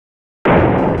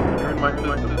my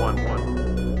system 1-1.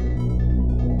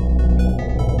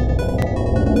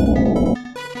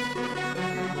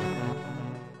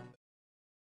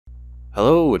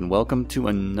 Hello and welcome to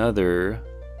another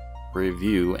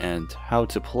review and how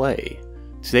to play.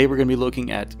 Today we're going to be looking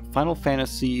at Final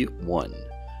Fantasy 1.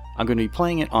 I'm going to be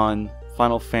playing it on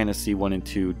Final Fantasy 1 and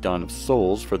 2 Dawn of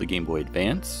Souls for the Game Boy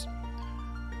Advance.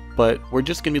 But we're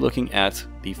just going to be looking at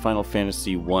the Final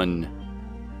Fantasy 1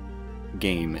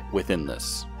 game within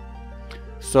this.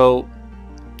 So,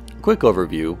 quick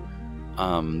overview.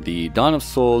 The Dawn of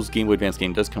Souls Game Boy Advance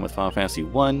game does come with Final Fantasy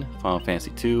 1, Final Fantasy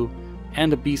 2,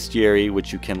 and a bestiary,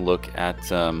 which you can look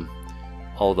at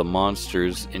all the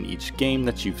monsters in each game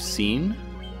that you've seen.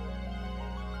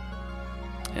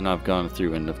 And I've gone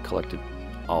through and have collected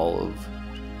all of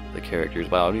the characters.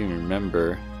 Wow, I don't even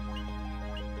remember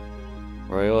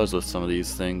where I was with some of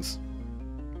these things.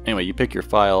 Anyway, you pick your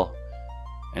file,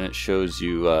 and it shows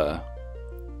you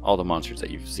all the monsters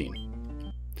that you've seen.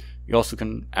 You also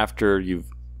can, after you've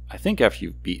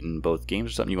beaten both games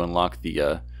or something, you unlock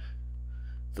the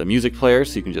music player,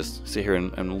 so you can just sit here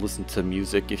and listen to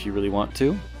music if you really want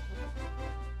to.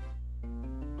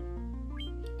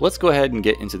 Let's go ahead and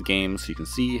get into the game so you can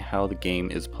see how the game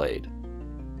is played.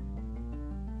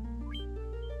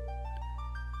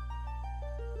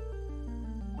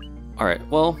 Alright,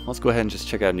 well, let's go ahead and just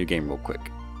check out a new game real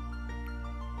quick.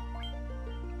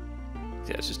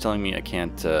 Yeah, it's just telling me I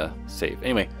can't save.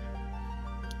 Anyway,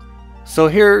 so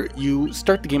here you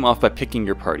start the game off by picking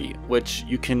your party, which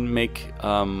you can make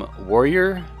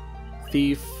warrior,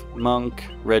 thief, monk,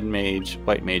 red mage,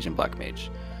 white mage, and black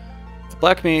mage. The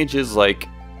black mage is like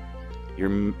your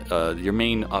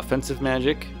main offensive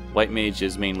magic. White mage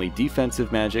is mainly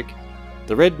defensive magic.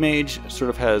 The red mage sort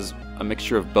of has a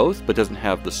mixture of both, but doesn't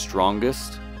have the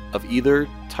strongest of either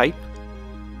type.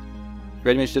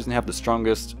 Red mage doesn't have the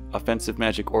strongest offensive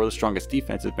magic or the strongest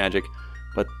defensive magic,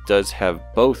 but does have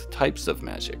both types of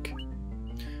magic.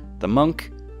 The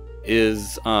monk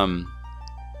is a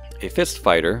fist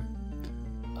fighter.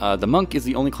 The monk is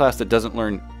the only class that doesn't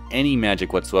learn any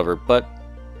magic whatsoever, but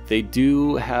they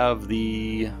do have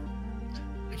the...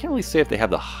 I can't really say if they have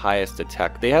the highest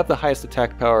attack. They have the highest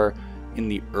attack power in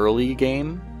the early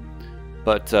game,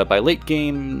 but by late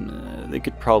game, they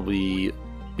could probably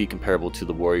be comparable to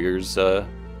the warriors'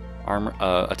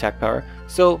 attack power.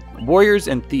 So, warriors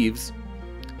and thieves.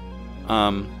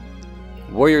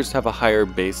 Warriors have a higher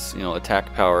base,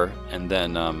 attack power, and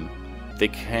then they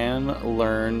can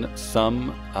learn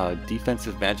some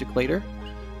defensive magic later.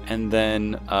 And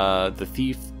then the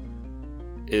thief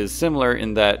is similar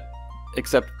in that,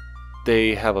 except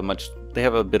they have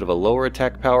a bit of a lower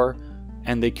attack power,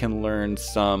 and they can learn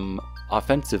some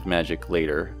offensive magic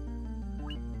later.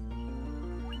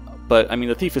 But I mean,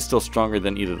 the thief is still stronger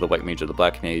than either the white mage or the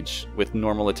black mage with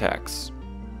normal attacks,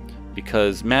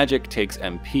 because magic takes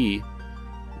MP,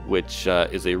 which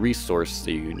is a resource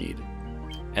that you need.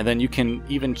 And then you can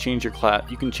even change your class.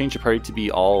 You can change your party to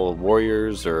be all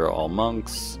warriors or all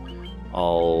monks,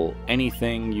 all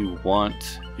anything you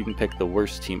want. You can pick the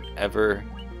worst team ever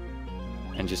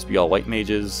and just be all white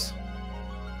mages.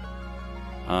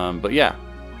 But yeah,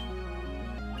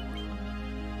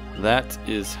 that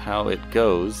is how it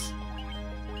goes.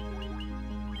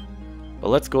 But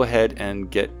let's go ahead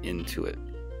and get into it.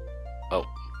 Oh,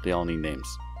 they all need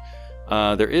names.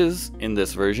 There is, in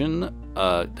this version,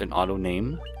 an auto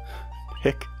name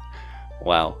pick.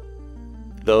 Wow.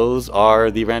 Those are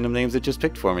the random names it just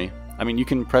picked for me. I mean, you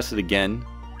can press it again.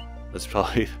 That's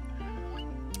probably...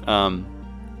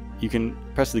 you can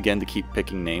press it again to keep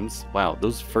picking names. Wow,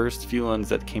 those first few ones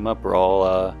that came up were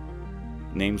all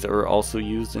names that were also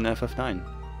used in FF9.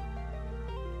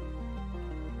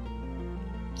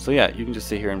 So yeah, you can just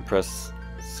sit here and press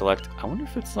select. I wonder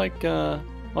if it's like, oh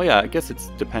yeah, I guess it's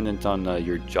dependent on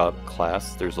your job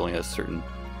class. There's only a certain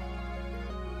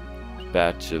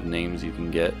batch of names you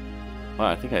can get. Wow,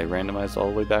 I think I randomized all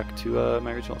the way back to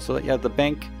my original. So yeah, the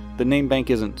name bank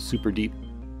isn't super deep.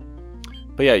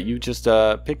 But yeah, you just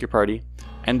pick your party.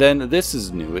 And then this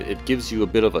is new. It gives you a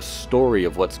bit of a story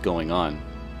of what's going on.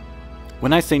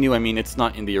 When I say new, I mean it's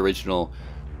not in the original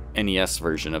NES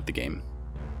version of the game.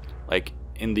 Like,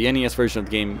 in the NES version of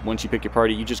the game, once you pick your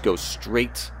party, you just go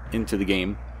straight into the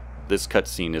game. This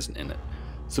cutscene isn't in it.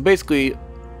 So basically,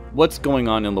 what's going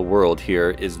on in the world here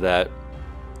is that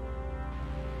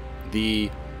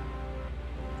the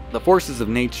forces of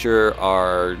nature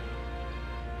are,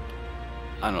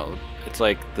 I don't know, it's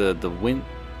like the wind,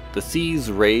 the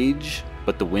seas rage,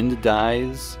 but the wind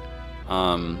dies.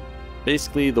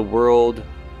 Basically the world,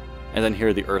 and then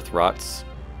here the earth rots.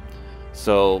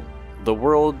 So the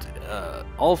world,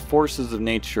 all forces of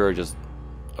nature are just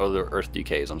or the Earth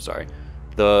decays, I'm sorry.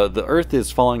 The Earth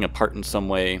is falling apart in some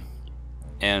way,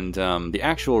 and the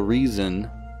actual reason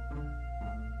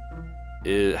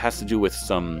it has to do with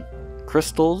some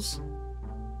crystals.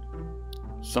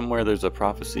 Somewhere there's a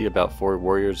prophecy about 4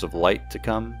 warriors of light to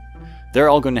come. They're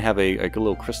all going to have a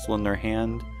little crystal in their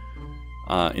hand.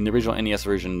 In the original NES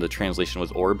version, the translation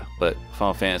was orb, but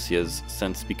Final Fantasy has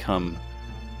since become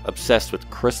obsessed with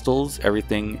crystals.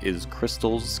 Everything is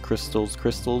crystals, crystals,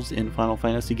 crystals in Final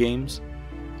Fantasy games.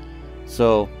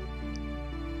 So,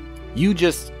 you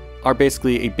just are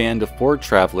basically a band of 4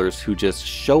 travelers who just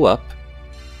show up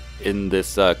in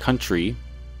this country.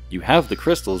 You have the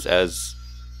crystals as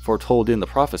foretold in the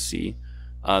prophecy.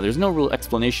 There's no real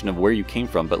explanation of where you came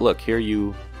from, but look, here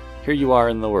you are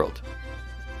in the world.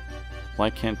 Why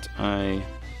can't I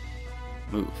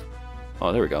move?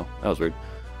 Oh, there we go. That was weird.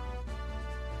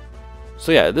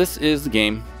 So yeah, this is the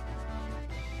game.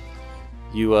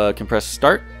 You can press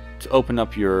start to open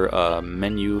up your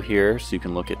menu here so you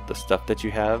can look at the stuff that you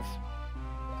have.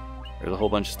 There's a whole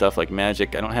bunch of stuff like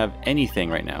magic. I don't have anything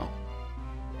right now.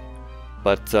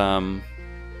 But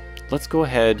let's go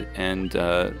ahead and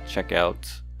check out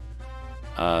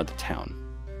the town.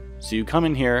 So you come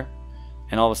in here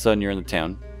and all of a sudden you're in the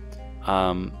town.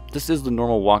 This is the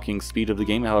normal walking speed of the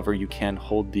game, however you can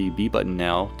hold the B button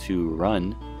now to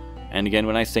run. And again,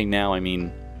 when I say now, I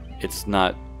mean it's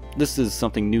not, this is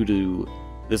something new to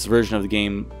this version of the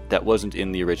game that wasn't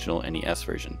in the original NES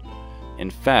version. In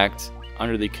fact,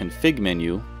 under the config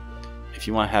menu, if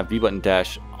you want to have B button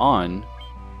dash on,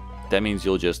 that means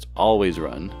you'll just always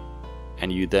run,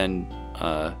 and you then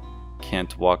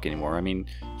can't walk anymore. I mean,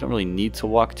 you don't really need to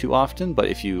walk too often, but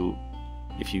if you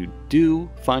do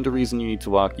find a reason you need to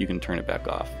walk, you can turn it back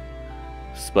off.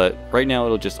 But right now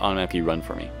it'll just automatically run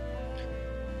for me.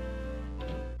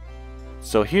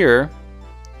 So here,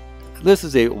 this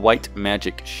is a white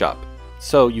magic shop.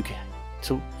 So you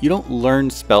don't learn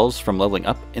spells from leveling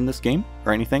up in this game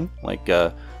or anything like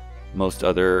most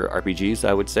other RPGs,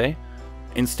 I would say.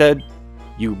 Instead,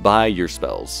 you buy your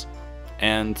spells.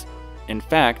 And in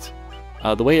fact,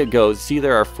 the way it goes, see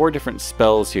there are 4 different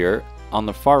spells here. On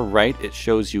the far right, it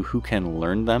shows you who can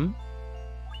learn them.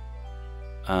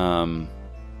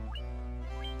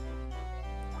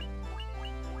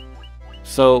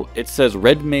 So it says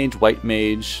Red Mage, White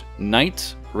Mage,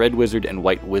 Knight, Red Wizard, and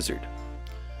White Wizard.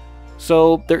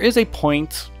 So there is a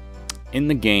point in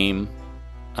the game.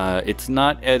 It's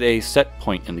not at a set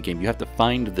point in the game. You have to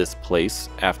find this place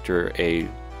after a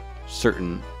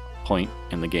certain point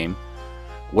in the game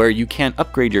where you can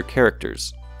upgrade your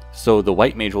characters. So the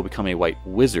White Mage will become a White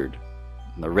Wizard,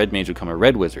 and the Red Mage will become a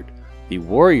Red Wizard. The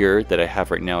Warrior that I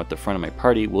have right now at the front of my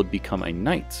party will become a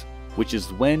Knight, which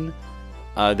is when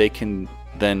they can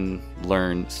then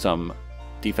learn some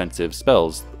defensive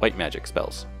spells, white magic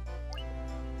spells.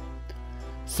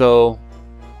 So,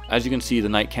 as you can see, the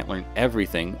Knight can't learn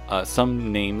everything.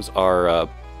 Some names are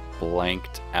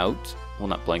blanked out. Well,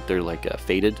 not blanked, they're like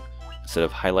faded instead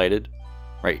of highlighted.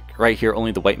 Right here,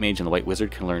 only the White Mage and the White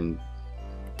Wizard can learn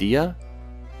Dia.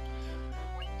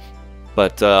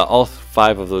 But all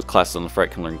 5 of those classes on the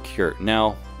right can learn Cure.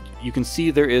 Now, you can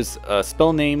see there is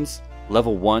spell names,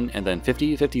 level 1 and then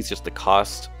 50. 50 is just the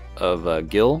cost of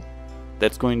gil.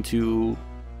 That's going to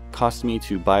cost me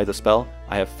to buy the spell.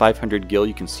 I have 500 gil,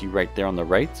 you can see right there on the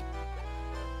right.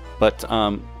 But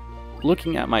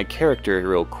looking at my character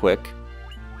real quick,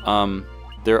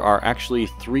 there are actually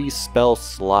 3 spell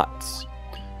slots.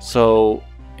 So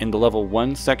in the level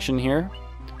 1 section here,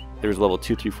 there's level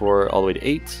 2, 3, 4, all the way to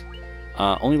 8.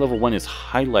 Only level 1 is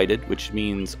highlighted, which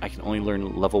means I can only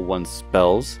learn level 1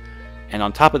 spells. And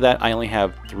on top of that, I only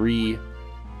have 3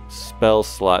 spell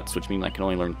slots, which means I can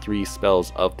only learn 3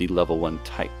 spells of the level 1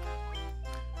 type.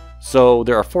 So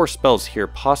there are 4 spells here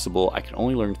possible. I can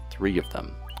only learn 3 of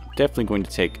them. I'm definitely going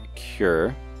to take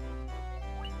Cure.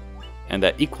 And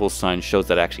that equals sign shows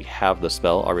that I actually have the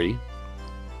spell already.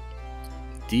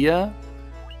 Dia,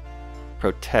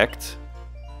 Protect,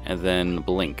 and then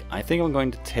Blink. I think I'm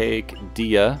going to take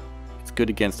Dia. It's good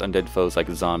against undead foes like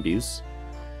zombies.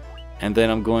 And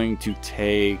then I'm going to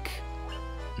take...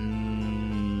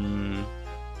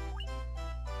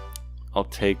 I'll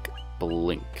take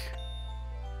Blink.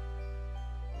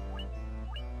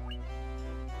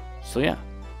 So yeah,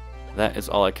 that is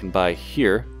all I can buy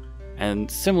here. And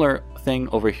similar thing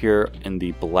over here in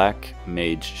the Black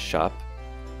Mage shop.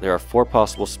 There are 4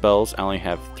 possible spells. I only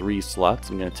have 3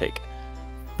 slots. I'm going to take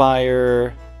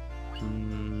Fire,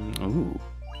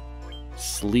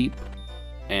 Sleep,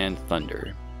 and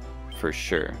Thunder. For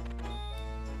sure.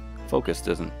 Focus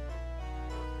doesn't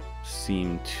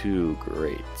seem too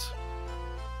great.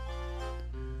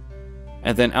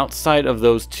 And then outside of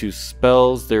those two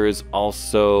spells, there is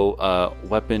also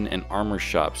weapon and armor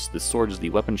shops. The sword is the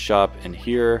weapon shop, and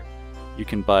here you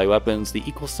can buy weapons. The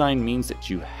equal sign means that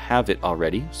you have it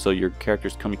already, so your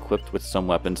characters come equipped with some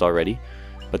weapons already.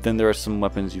 But then there are some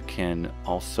weapons you can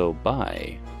also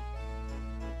buy.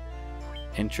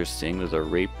 Interesting. There's a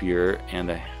rapier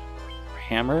and a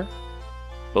hammer.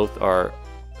 Both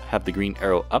have the green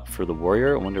arrow up for the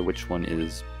warrior. I wonder which one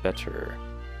is better.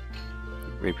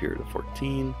 Rapier to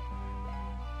 14.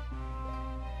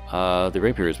 The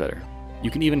rapier is better. You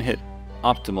can even hit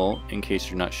optimal in case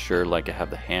you're not sure, like I have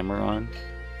the hammer on.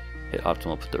 Hit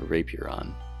optimal, put the rapier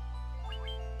on.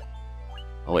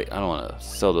 Oh wait, I don't want to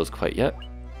sell those quite yet.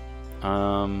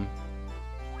 I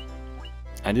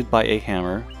did buy a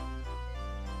hammer.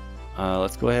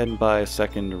 Let's go ahead and buy a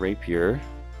second rapier.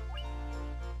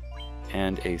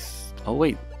 And oh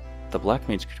wait, the black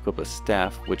mage could equip a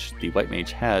staff, which the white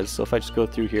mage has. So if I just go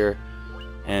through here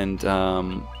and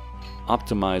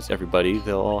optimize everybody,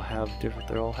 they'll all have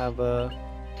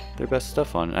their best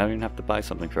stuff on. I don't even have to buy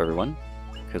something for everyone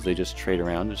because they just trade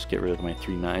around. Just get rid of my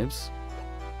 3 knives,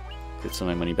 get some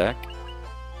of my money back,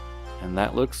 and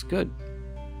that looks good.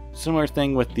 Similar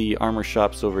thing with the armor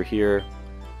shops over here.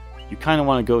 You kind of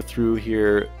want to go through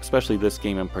here, especially this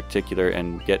game in particular,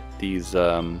 and get these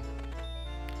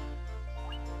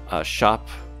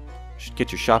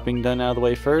get your shopping done out of the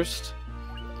way first,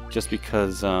 just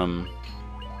because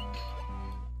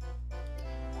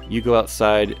you go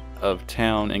outside of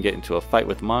town and get into a fight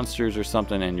with monsters or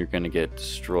something and you're gonna get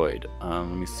destroyed. Let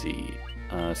me see.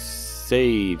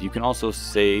 Save. You can also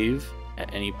save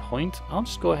at any point. I'll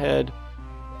just go ahead,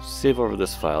 save over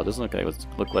this file. It doesn't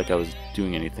look like I was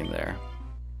doing anything there.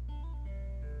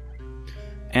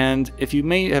 And if you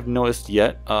may have noticed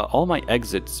yet, all my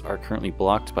exits are currently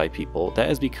blocked by people. That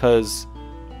is because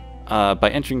by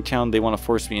entering town, they want to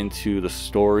force me into the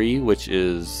story, which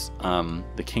is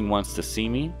the king wants to see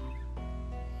me.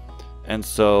 And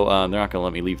so they're not going to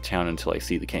let me leave town until I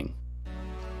see the king,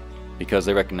 because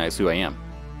they recognize who I am.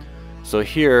 So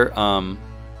here,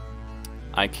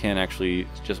 I can actually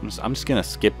I'm just going to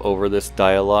skip over this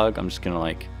dialogue. I'm just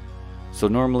going to so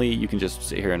normally you can just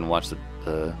sit here and watch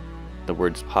the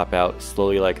words pop out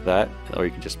slowly like that, or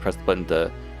you can just press the button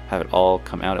to have it all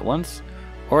come out at once,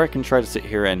 or I can try to sit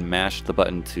here and mash the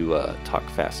button to talk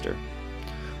faster.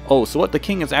 Oh, so what the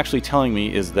king is actually telling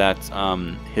me is that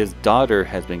his daughter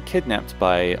has been kidnapped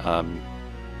by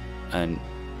a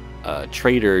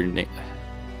traitor.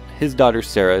 His daughter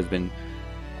Sarah has been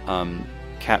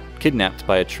kidnapped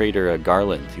by a traitor,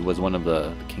 Garland. He was one of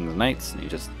the king's knights, and he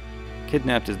just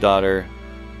kidnapped his daughter,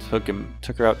 took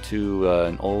her out to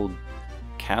an old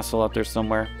castle out there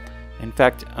somewhere. In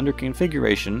fact, under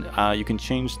configuration, you can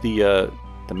change the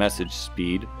message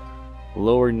speed,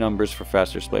 lower numbers for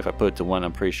faster display. If I put it to 1,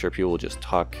 I'm pretty sure people will just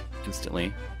talk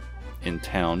instantly in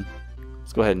town.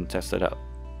 Let's go ahead and test that out.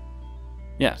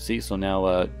 Yeah, see, so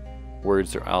now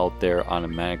words are out there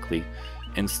automatically.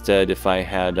 Instead, if I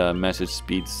had message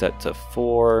speed set to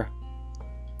 4,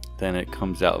 then it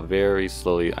comes out very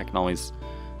slowly. I can always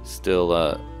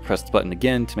still press the button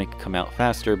again to make it come out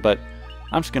faster, but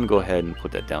I'm just going to go ahead and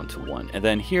put that down to 1. And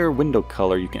then here, window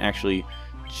color, you can actually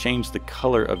change the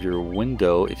color of your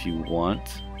window if you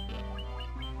want.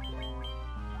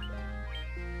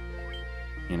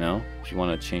 You know, if you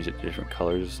want to change it to different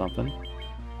colors or something.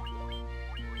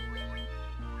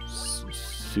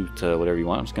 Suit whatever you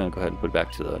want. I'm just going to go ahead and put it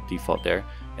back to the default there.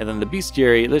 And then the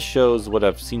bestiary, this shows what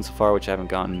I've seen so far, which I haven't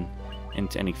gotten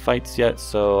into any fights yet,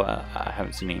 so I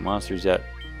haven't seen any monsters yet.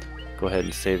 Go ahead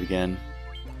and save again.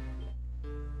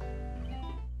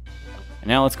 And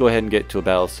now let's go ahead and get to a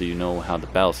battle so you know how the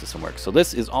battle system works. So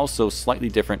this is also slightly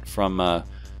different from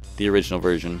the original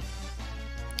version,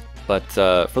 but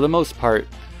for the most part,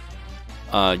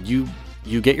 you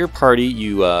get your party,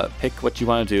 you pick what you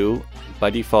want to do. By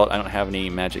default, I don't have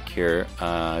any magic here.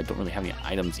 I don't really have any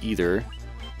items either.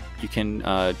 You can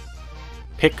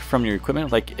pick from your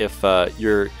equipment, like if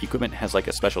your equipment has like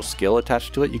a special skill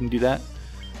attached to it, you can do that.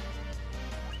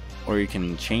 Or you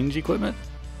can change equipment,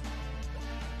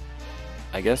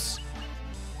 I guess.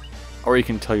 Or you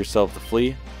can tell yourself to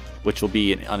flee, which will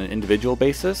be on an individual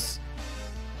basis.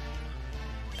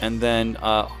 And then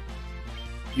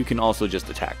you can also just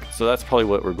attack. So that's probably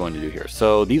what we're going to do here.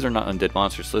 So these are not undead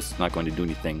monsters, so this is not going to do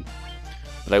anything.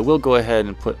 But I will go ahead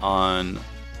and put on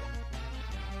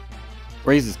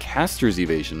raises caster's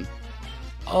evasion.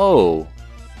 Oh,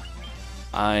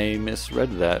 I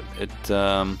misread that.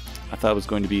 I thought it was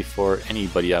going to be for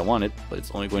anybody I wanted, but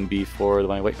it's only going to be for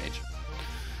my white mage.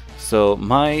 So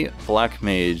my black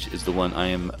mage is the one I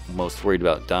am most worried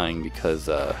about dying because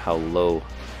how low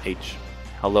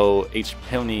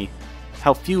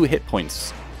how few hit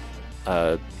points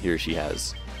he or she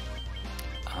has.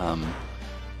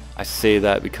 I say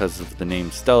that because of the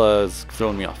name Stella is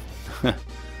throwing me off.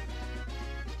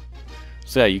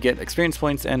 So yeah, you get experience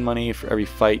points and money for every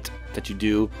fight that you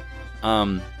do.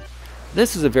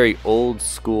 This is a very old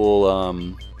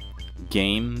school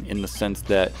game in the sense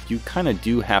that you kind of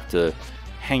do have to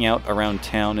hang out around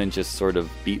town and just sort of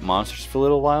beat monsters for a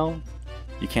little while.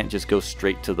 You can't just go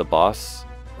straight to the boss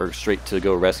or straight to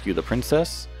go rescue the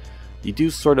princess. You do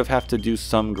sort of have to do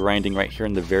some grinding right here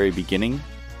in the very beginning.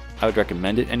 I would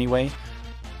recommend it anyway.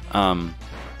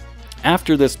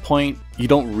 After this point, you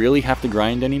don't really have to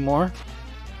grind anymore,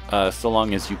 so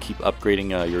long as you keep upgrading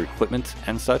your equipment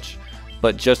and such.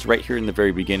 But just right here in the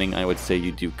very beginning, I would say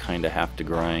you do kind of have to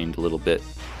grind a little bit.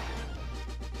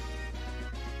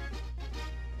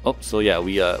 Oh, so yeah,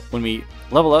 when we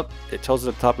level up, it tells us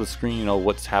at the top of the screen, you know,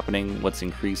 what's happening, what's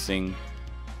increasing.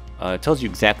 It tells you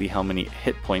exactly how many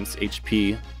hit points,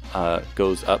 HP,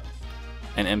 goes up,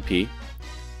 and MP.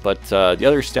 But the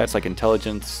other stats like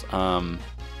intelligence,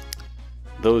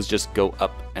 those just go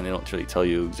up, and they don't really tell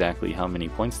you exactly how many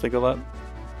points they go up.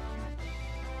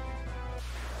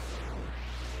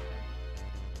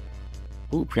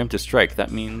 Ooh, preemptive strike.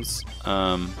 That means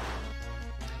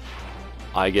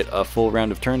I get a full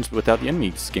round of turns without the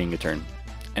enemies getting a turn.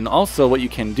 And also what you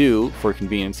can do for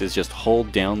convenience is just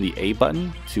hold down the A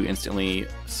button to instantly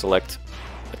select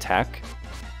attack.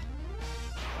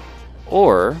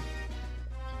 Or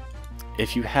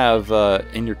if you have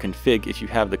in your config, if you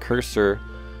have the cursor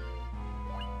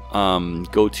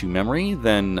go to memory,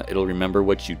 then it'll remember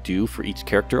what you do for each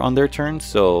character on their turn,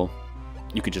 so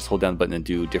you could just hold down the button and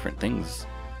do different things.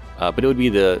 But it would be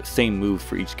the same move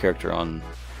for each character on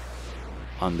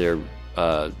their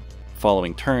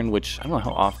following turn, which I don't know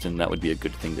how often that would be a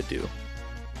good thing to do.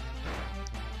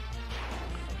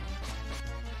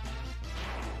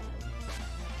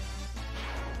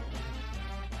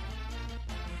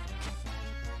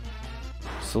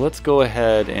 So let's go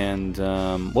ahead and,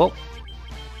 well,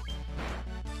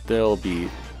 they'll be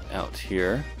out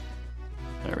here.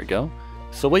 There we go.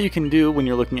 So what you can do when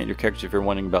you're looking at your character, if you're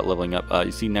wondering about leveling up,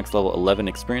 you see next level 11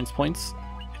 experience points.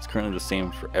 It's currently the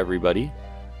same for everybody.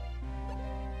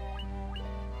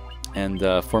 And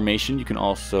formation, you can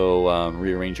also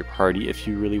rearrange your party if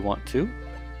you really want to.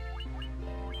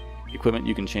 Equipment,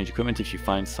 you can change equipment if you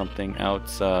find something out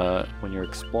when you're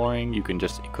exploring. You can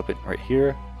just equip it right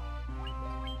here.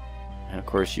 And of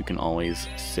course you can always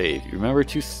save. Remember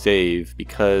to save,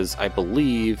 because I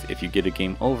believe if you get a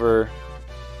game over,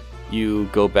 you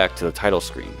go back to the title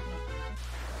screen.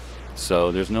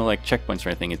 So there's no like checkpoints or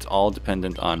anything, it's all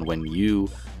dependent on when you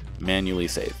manually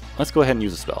save. Let's go ahead and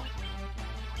use a spell.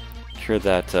 Cure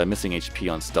that missing HP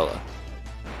on Stella.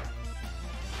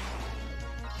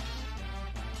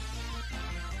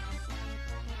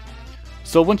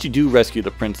 So once you do rescue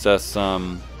the princess,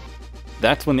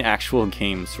 that's when the actual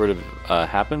game sort of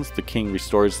happens. The king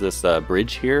restores this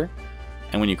bridge here,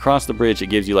 and when you cross the bridge, it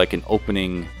gives you like an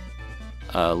opening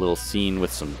little scene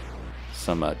with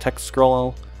some text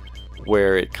scroll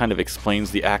where it kind of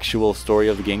explains the actual story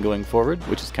of the game going forward,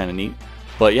 which is kind of neat.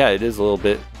 But yeah, it is a little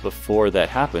bit before that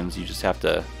happens. You just have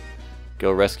to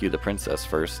go rescue the princess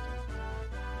first.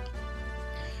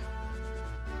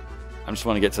 I just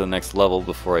want to get to the next level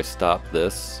before I stop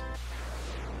this.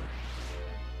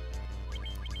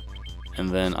 And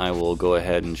then I will go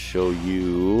ahead and show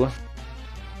you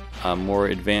a more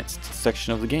advanced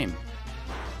section of the game.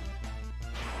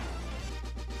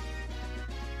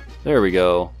 There we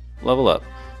go. Level up.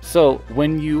 So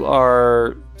when you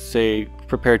are, say,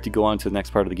 prepared to go on to the next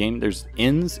part of the game, there's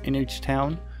inns in each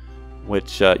town,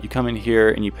 which you come in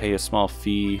here and you pay a small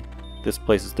fee. This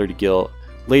place is 30 gil.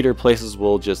 Later places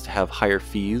will just have higher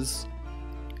fees,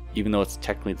 even though it's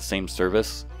technically the same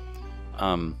service.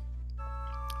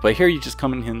 But here you just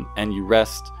come in and you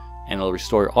rest, and it'll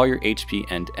restore all your HP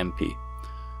and MP.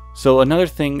 So another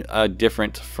thing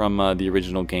different from the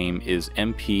original game is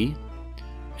MP,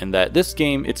 and that this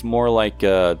game, it's more like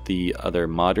the other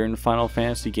modern Final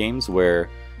Fantasy games,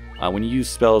 where when you use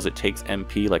spells it takes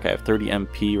MP. Like I have 30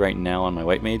 MP right now on my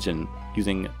White Mage, and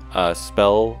using a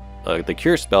spell, the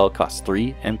Cure spell costs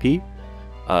 3 MP,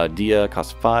 Dia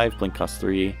costs 5, Blink costs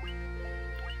 3,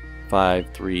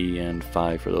 5, 3, and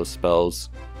 5 for those spells.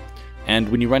 And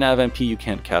when you run out of MP, you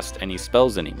can't cast any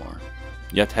spells anymore.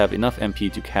 You have to have enough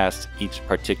MP to cast each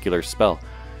particular spell.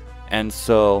 And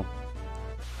so,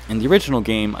 in the original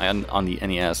game on the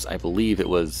NES, I believe it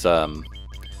was you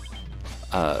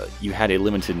had a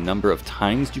limited number of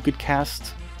times you could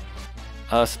cast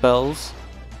spells,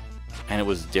 and it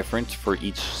was different for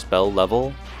each spell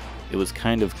level. it was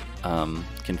kind of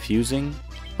confusing,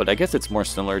 but I guess it's more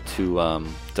similar to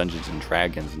Dungeons and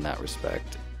Dragons in that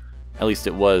respect. At least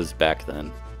it was back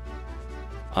then.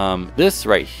 This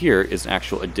right here is an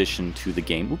actual addition to the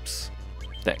game. Oops,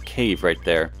 that cave right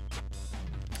there.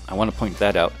 I want to point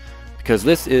that out because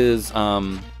this is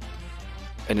an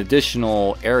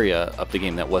additional area of the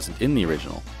game that wasn't in the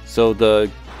original. So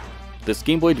this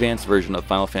Game Boy Advance version of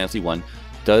Final Fantasy I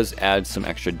does add some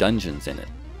extra dungeons in it.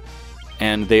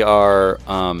 And they are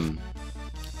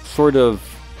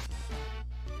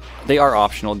they are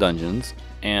optional dungeons,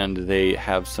 and they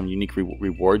have some unique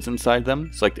rewards inside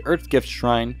them. So like the Earth Gift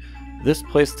Shrine, this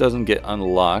place doesn't get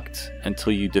unlocked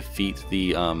until you defeat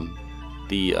this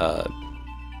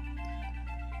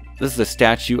is a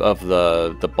statue of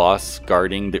the boss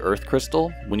guarding the Earth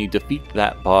Crystal. When you defeat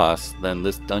that boss, then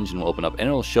this dungeon will open up, and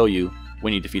it'll show you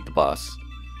when you defeat the boss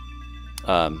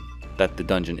that the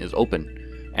dungeon is open.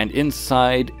 And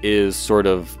inside is sort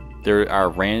of, there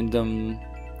are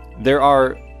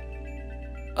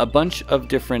a bunch of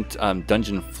different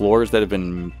dungeon floors that have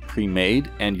been pre-made,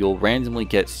 and you'll randomly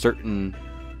get a certain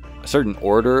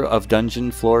order of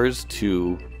dungeon floors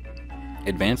to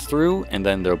advance through, and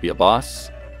then there'll be a boss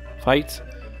fight.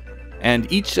 And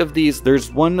each of these,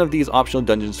 there's one of these optional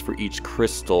dungeons for each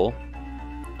crystal.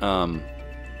 So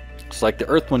like the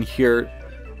Earth one here,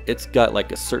 it's got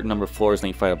like a certain number of floors, then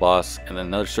you fight a boss, and then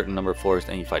another certain number of floors,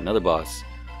 then you fight another boss.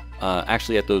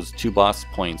 Actually, at those 2 boss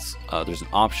points, there's an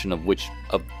option of which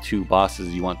of 2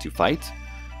 bosses you want to fight.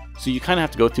 So you kind of have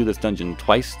to go through this dungeon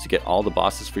twice to get all the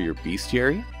bosses for your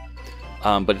bestiary.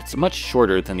 But it's much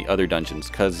shorter than the other dungeons,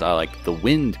 because like the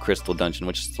Wind Crystal dungeon,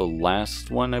 which is the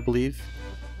last one I believe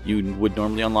you would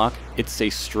normally unlock, it's a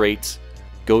straight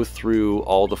go through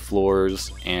all the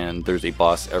floors, and there's a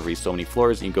boss every so many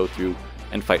floors, and you go through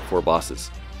and fight 4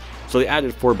 bosses. So they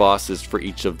added 4 bosses for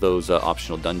each of those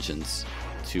optional dungeons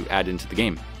to add into the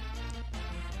game.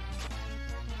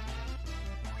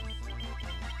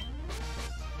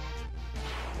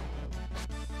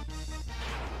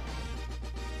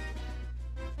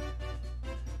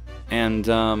 And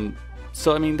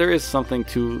so I mean, there is something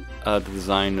to the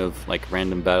design of like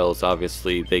random battles.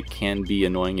 Obviously they can be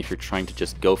annoying if you're trying to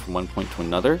just go from one point to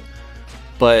another,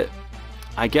 but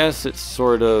I guess it's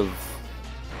sort of,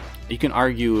 you can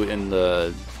argue in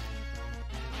the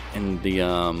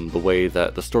way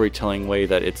that the storytelling way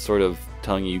that it's sort of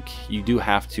telling you you do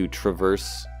have to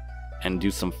traverse and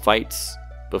do some fights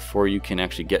before you can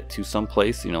actually get to some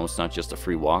place. You know, it's not just a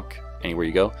free walk anywhere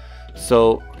you go.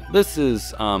 So this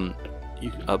is the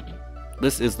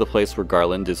place where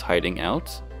Garland is hiding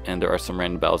out, and there are some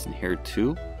random battles in here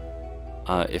too,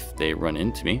 if they run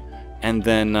into me. And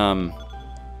then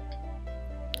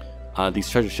these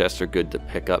treasure chests are good to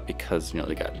pick up because, you know,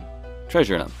 they got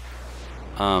treasure in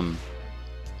them.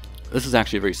 This is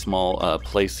actually a very small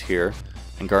place here,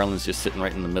 and Garland's just sitting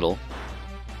right in the middle.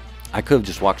 I could have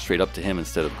just walked straight up to him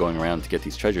instead of going around to get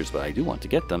these treasures, but I do want to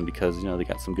get them because, you know, they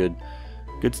got some good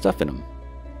stuff in them.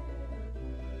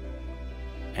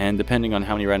 And depending on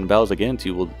how many random battles I get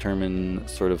into will determine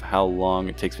sort of how long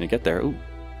it takes me to get there. Ooh.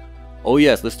 Oh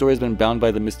yes, this story has been bound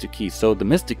by the Mystic Key. So the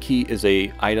Mystic Key is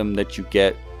a item that you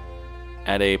get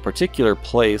at a particular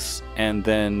place, and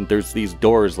then there's these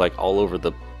doors like all over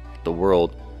the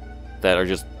world that are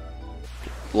just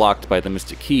blocked by the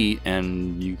Mystic Key,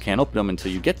 and you can't open them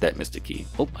until you get that Mystic Key.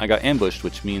 Oh, I got ambushed,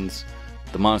 which means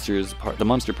the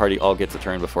monster party all gets a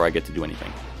turn before I get to do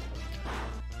anything.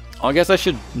 I guess I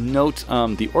should note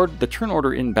the turn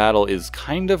order in battle is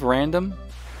kind of random.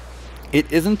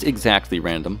 It isn't exactly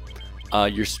random.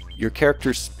 Your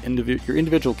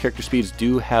individual character speeds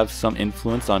do have some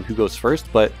influence on who goes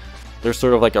first, but there's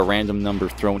sort of like a random number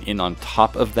thrown in on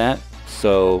top of that,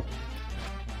 so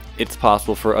it's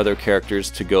possible for other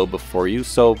characters to go before you.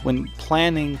 So when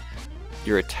planning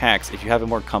your attacks, if you have a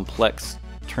more complex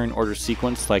turn order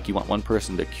sequence, like you want one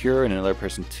person to cure and another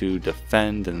person to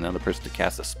defend and another person to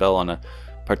cast a spell on a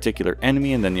particular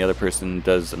enemy, and then the other person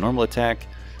does a normal attack,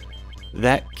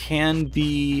 that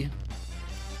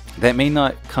may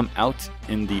not come out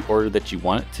in the order that you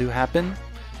want it to happen,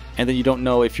 and then you don't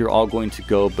know if you're all going to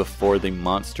go before the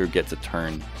monster gets a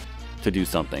turn to do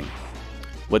something.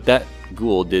 What that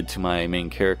ghoul did to my main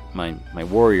character, my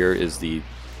warrior, is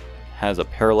has a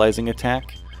paralyzing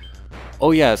attack.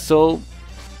 Oh yeah, so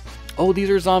oh, these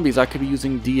are zombies. I could be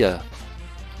using Dia.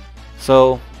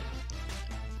 So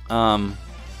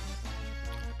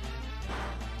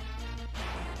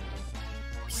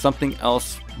something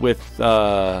else with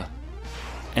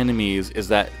enemies is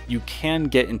that you can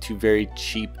get into very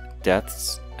cheap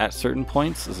deaths at certain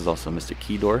points. This is also a Mystic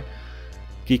Key door,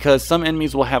 because some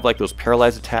enemies will have like those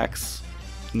paralyzed attacks,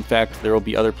 In fact, there will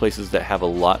be other places that have a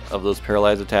lot of those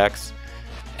paralyzed attacks.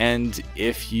 And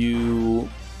if you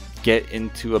get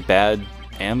into a bad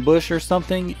ambush or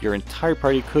something, your entire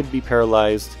party could be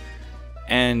paralyzed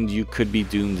and you could be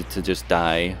doomed to just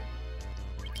die.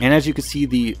 And as you can see,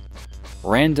 the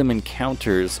random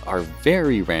encounters are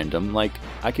very random. Like,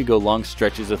 I could go long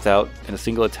stretches without in a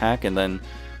single attack, and then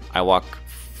I walk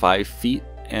 5 feet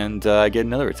and I get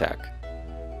another attack.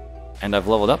 And I've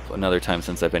leveled up another time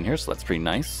since I've been here, so that's pretty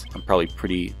nice. I'm probably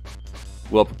pretty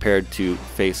well prepared to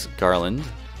face Garland.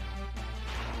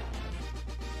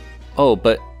 Oh,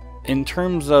 but in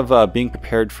terms of being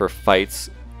prepared for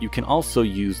fights, you can also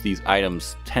use these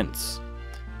items, tents.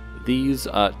 These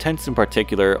tents in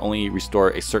particular only restore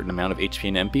a certain amount of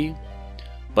HP and MP,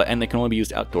 and they can only be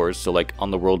used outdoors, so like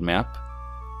on the world map.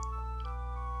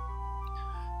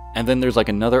 And then there's like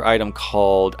another item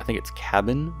called, I think it's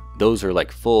cabin. Those are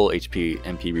like full HP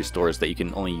MP restores that you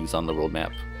can only use on the world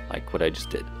map, like what I just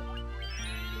did.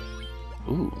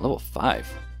 Ooh, level 5.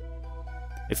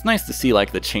 It's nice to see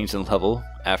like the change in level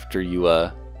after you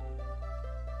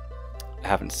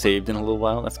haven't saved in a little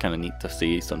while. That's kind of neat to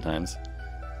see sometimes.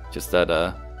 Just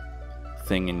that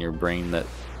thing in your brain that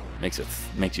makes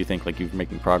you think like you're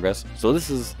making progress. So this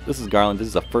is Garland. This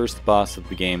is the first boss of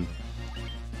the game.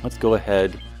 Let's go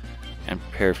ahead and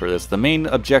prepare for this. The main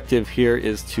objective here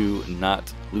is to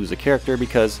not lose a character,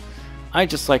 because I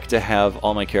just like to have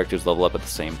all my characters level up at the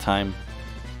same time.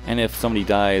 And if somebody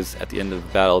dies at the end of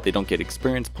the battle, they don't get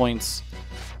experience points.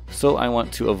 So I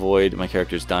want to avoid my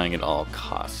characters dying at all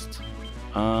costs.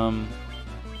 Go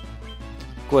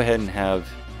ahead and have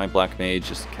my black mage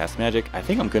just cast magic. I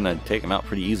think I'm gonna take him out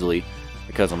pretty easily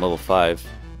because I'm level 5.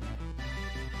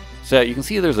 So yeah, you can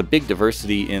see there's a big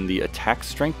diversity in the attack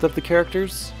strength of the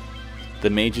characters. The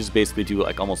mages basically do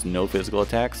like almost no physical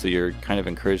attacks, so you're kind of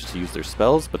encouraged to use their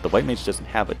spells, but the white mage doesn't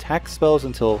have attack spells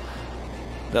until...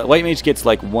 The white mage gets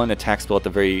like 1 attack spell at the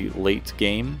very late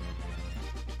game.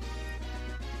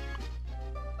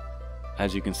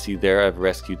 As you can see there, I've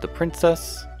rescued the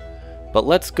princess. But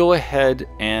let's go ahead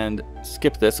and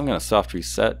skip this. I'm going to soft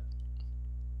reset.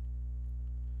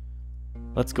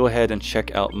 Let's go ahead and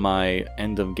check out my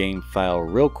end of game file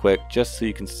real quick, just so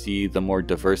you can see the more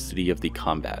diversity of the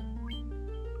combat.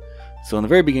 So in the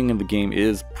very beginning of the game, it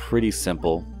is pretty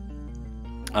simple.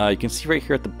 You can see right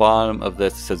here at the bottom of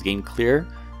this, it says game clear.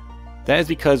 That is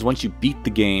because once you beat the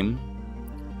game,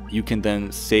 you can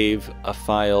then save a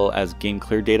file as game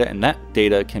clear data, and that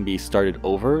data can be started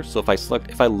over. So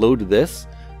if I load this,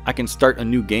 I can start a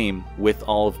new game with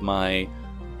all of my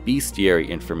bestiary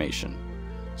information.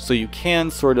 So you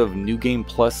can sort of new game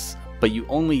plus, but you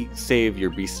only save your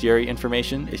bestiary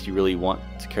information if you really want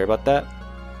to care about that.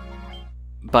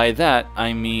 By that,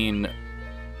 I mean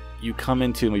you come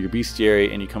into your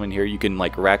bestiary and you come in here, you can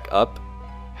like rack up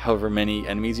however many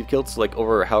enemies you've killed. So like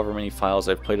over however many files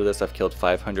I've played of this, I've killed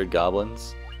 500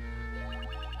 goblins.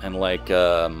 And like,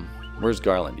 where's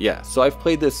Garland? Yeah, so I've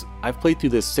played through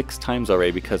this 6 times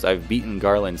already because I've beaten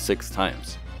Garland 6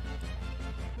 times.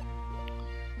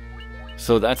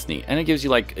 So that's neat. And it gives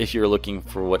you like, if you're looking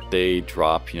for what they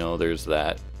drop, you know, there's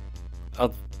that.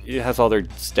 It has all their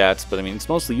stats, but I mean, it's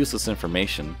mostly useless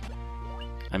information.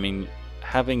 I mean,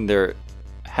 having their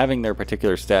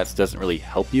particular stats doesn't really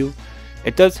help you.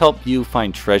 It does help you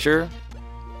find treasure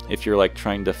if you're like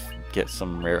trying to get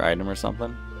some rare item or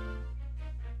something.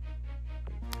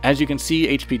 As you can see,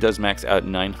 HP does max out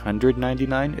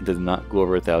 999. It does not go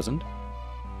over 1,000.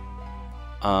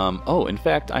 Oh, in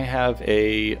fact, I have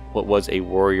what was a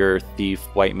warrior, thief,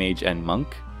 white mage, and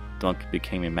monk. The monk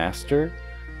became a master.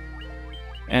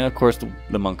 And of course,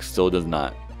 the monk still does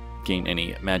not gain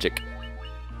any magic.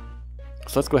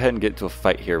 So let's go ahead and get to a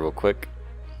fight here real quick.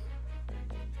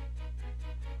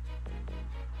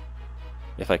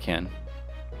 If I can.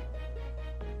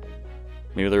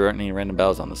 Maybe there aren't any random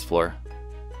battles on this floor.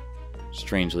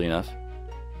 Strangely enough.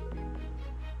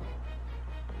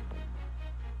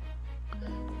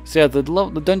 So yeah, the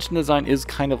dungeon design is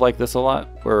kind of like this a lot,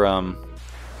 where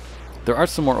there are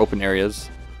some more open areas.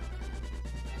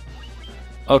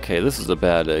 Okay, this is a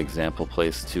bad example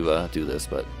place to do this,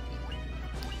 but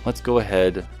let's go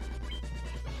ahead.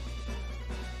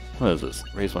 What is this?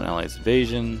 Raise 1 ally's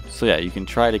evasion. So yeah, you can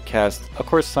try to cast... Of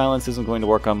course, silence isn't going to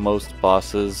work on most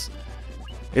bosses.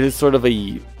 It is sort of a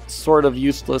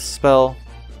useless spell,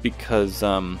 because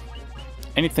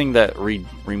anything that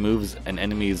removes an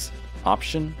enemy's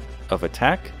option of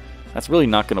attack, that's really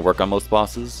not going to work on most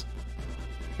bosses.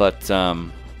 But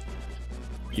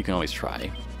you can always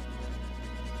try.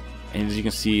 And as you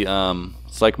can see,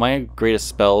 it's like my greatest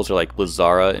spells are like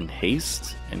Lazara and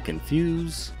Haste and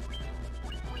Confuse.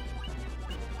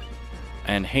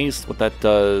 And haste, what that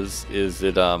does is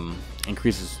it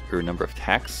increases your number of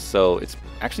attacks, so it's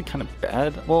actually kind of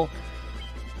bad. Well,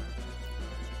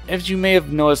 as you may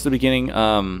have noticed at the beginning,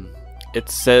 it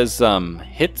says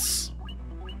hits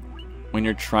when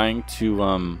you're trying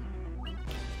to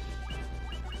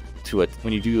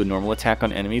when you do a normal attack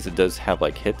on enemies. It does have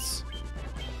like hits.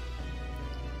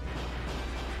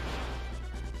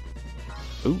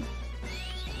 Ooh.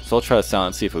 So I'll try the sound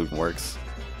and see if it works.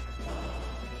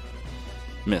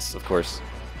 Miss, of course.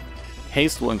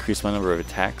 Haste will increase my number of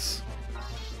attacks.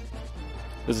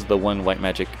 This is the one white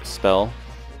magic spell.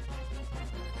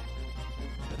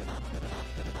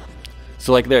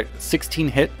 So like there, 16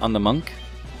 hit on the monk.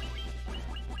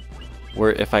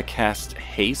 Where if I cast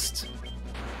haste,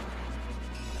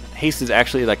 haste is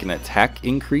actually like an attack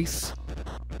increase.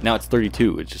 Now it's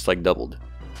 32, it's just like doubled.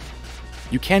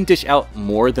 You can dish out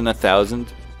more than 1,000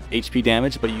 HP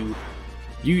damage, but you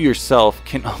yourself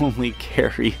can only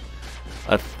carry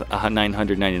a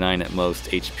 999 at most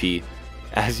HP.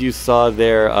 As you saw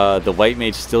there, the white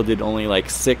mage still did only like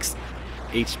 6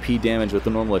 HP damage with the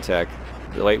normal attack.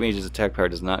 The white mage's attack power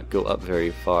does not go up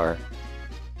very far.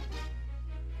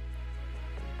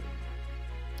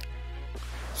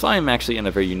 So I am actually in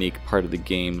a very unique part of the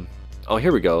game. Oh,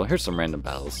 here we go. Here's some random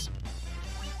battles.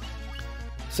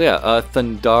 So yeah,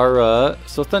 Thundara.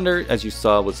 So Thunder, as you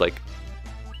saw, was like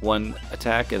one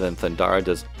attack, and then Thundara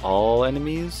does all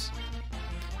enemies.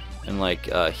 And like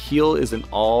heal is an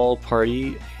all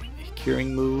party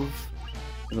curing move.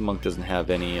 And the monk doesn't have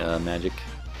any magic.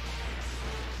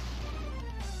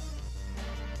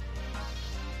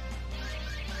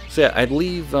 So yeah, I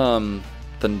believe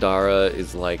Thundara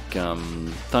is like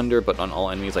Thunder, but on all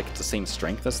enemies. Like it's the same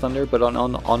strength as Thunder, but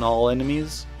on all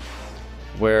enemies.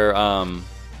 Where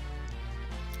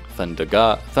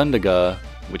Thundaga,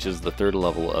 which is the 3rd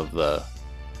level of the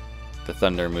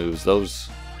Thunder moves,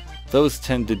 those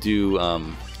tend to do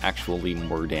actually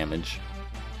more damage.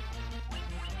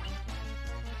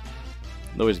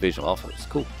 Noise Evasion Alpha is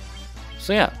cool.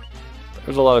 So yeah,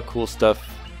 there's a lot of cool stuff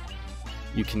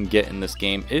you can get in this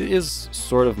game. It is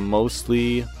sort of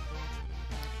mostly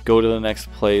go to the next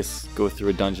place, go through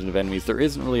a dungeon of enemies. There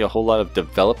isn't really a whole lot of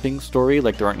developing story,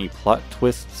 like there aren't any plot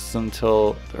twists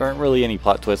until... There aren't really any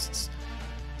plot twists.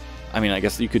 I mean, I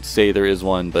guess you could say there is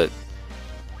one, but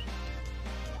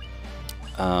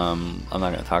I'm not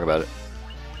going to talk about it.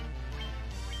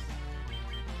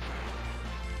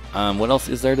 What else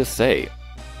is there to say?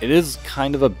 It is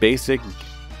kind of a basic...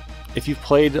 If you've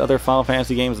played other Final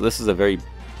Fantasy games, this is a very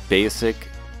basic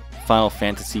Final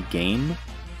Fantasy game.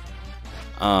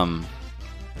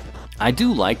 I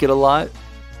do like it a lot.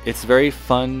 It's very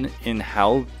fun in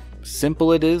how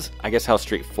simple it is. I guess how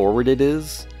straightforward it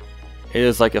is. It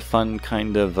is like a fun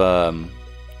kind of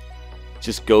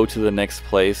just go to the next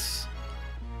place.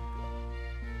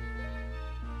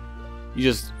 You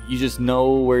just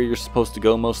know where you're supposed to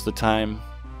go most of the time.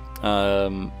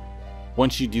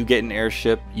 Once you do get an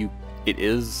airship, it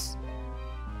is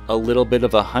a little bit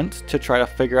of a hunt to try to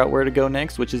figure out where to go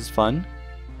next, which is fun.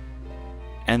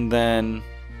 And then,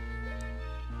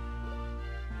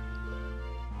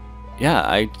 yeah,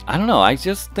 I don't know. I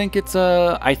just think it's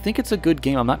a good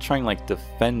game. I'm not trying to like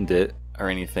defend it or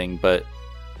anything, but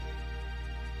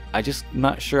I just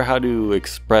not sure how to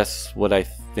express what I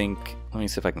think. Let me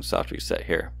see if I can soft reset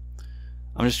here.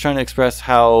 I'm just trying to express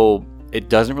how it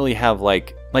doesn't really have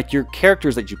like your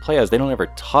characters that you play as, they don't ever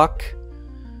talk.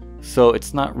 So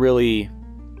it's not really...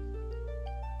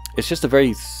 It's just a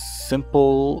very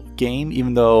simple game,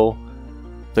 even though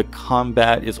the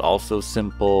combat is also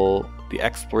simple. The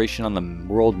exploration on the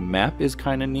world map is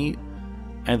kind of neat.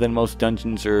 And then most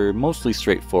dungeons are mostly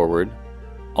straightforward.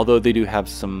 Although they do have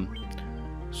some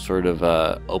sort of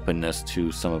openness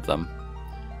to some of them.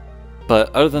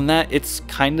 But other than that, it's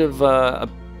kind of...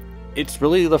 It's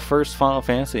really the first Final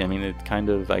Fantasy. I mean, it kind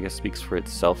of, I guess, speaks for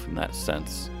itself in that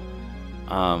sense.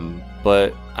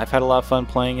 But I've had a lot of fun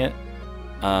playing it.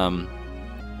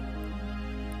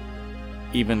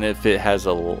 Even if it has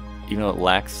even though it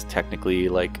lacks technically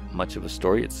like much of a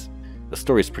story, the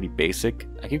story is pretty basic.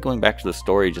 I keep going back to the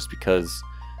story just because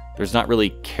there's not really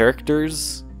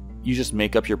characters. You just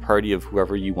make up your party of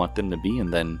whoever you want them to be,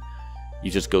 and then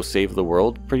you just go save the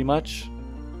world, pretty much.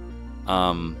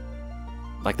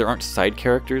 Like there aren't side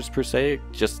characters per se,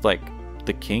 just like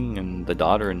the king and the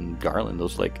daughter and Garland.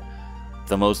 Those like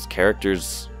the most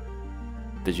characters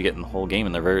that you get in the whole game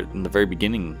in the very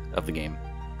beginning of the game.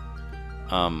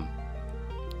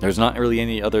 There's not really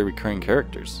any other recurring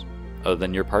characters other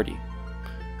than your party,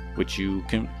 which you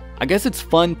can... I guess it's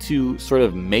fun to sort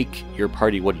of make your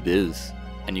party what it is,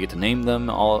 and you get to name them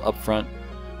all up front.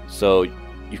 So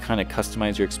you kind of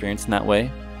customize your experience in that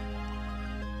way.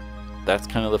 That's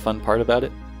kind of the fun part about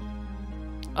it.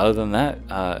 Other than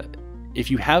that, if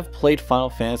you have played Final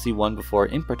Fantasy 1 before,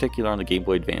 in particular on the Game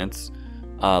Boy Advance,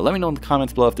 let me know in the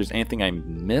comments below if there's anything I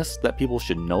missed that people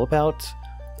should know about.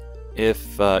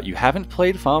 If you haven't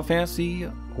played Final Fantasy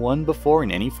 1 before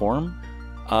in any form,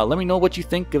 let me know what you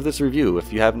think of this review.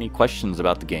 If you have any questions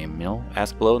about the game, you know,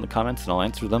 ask below in the comments and I'll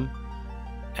answer them.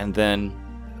 And then,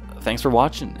 thanks for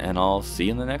watching, and I'll see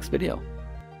you in the next video.